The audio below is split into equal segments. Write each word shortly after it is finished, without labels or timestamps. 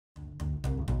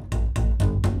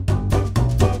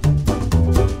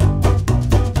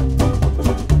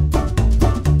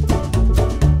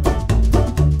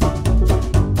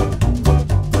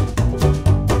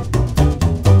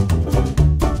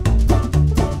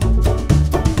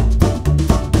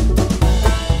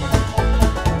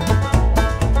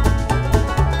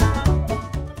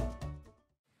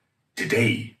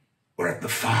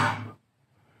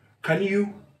Can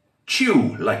you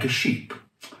chew like a sheep?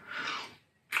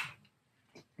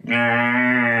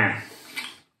 Can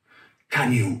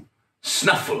you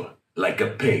snuffle like a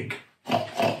pig?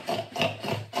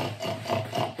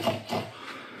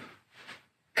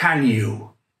 Can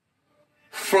you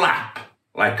flap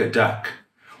like a duck?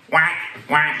 Whack,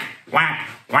 whack, whack,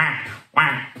 whack,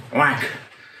 whack, whack.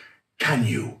 Can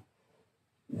you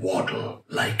waddle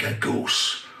like a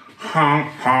goose? Honk,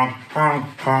 honk, honk,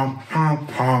 honk, honk,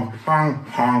 honk, honk,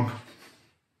 honk.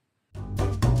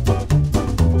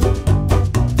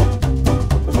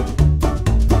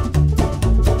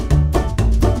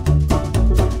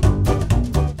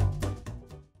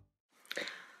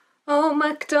 Oh,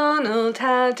 MacDonald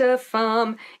had a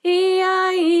farm,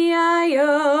 E-I-E-I-O,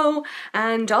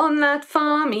 and on that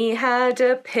farm he had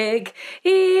a pig,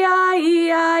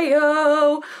 E-I-E-I-O,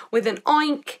 with an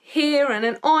oink here and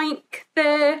an oink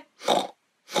there.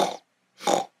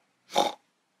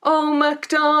 Oh,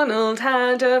 MacDonald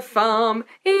had a farm,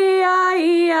 E-I-E-I-O.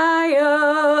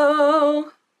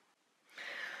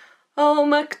 Oh,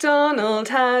 MacDonald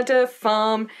had a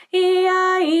farm, E-I-E-I-O,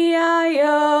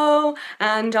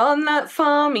 and on that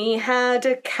farm he had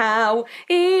a cow,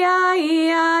 E-I-E-I-O,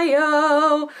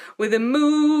 with a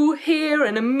moo here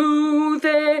and a moo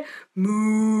there,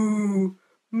 moo,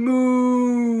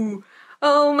 moo.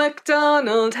 Oh,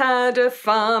 MacDonald had a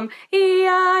farm,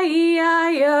 E-I-E-I-O.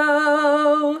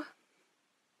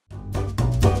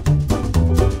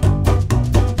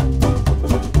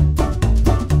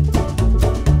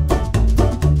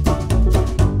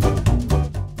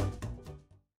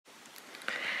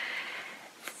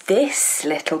 This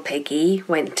little piggy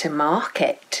went to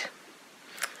market.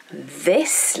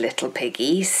 This little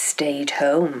piggy stayed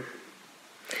home.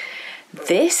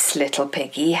 This little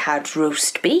piggy had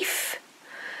roast beef,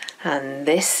 and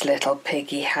this little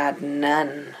piggy had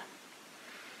none.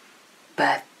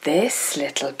 But this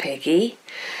little piggy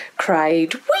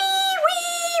cried wee,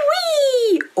 wee,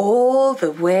 wee all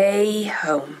the way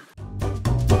home.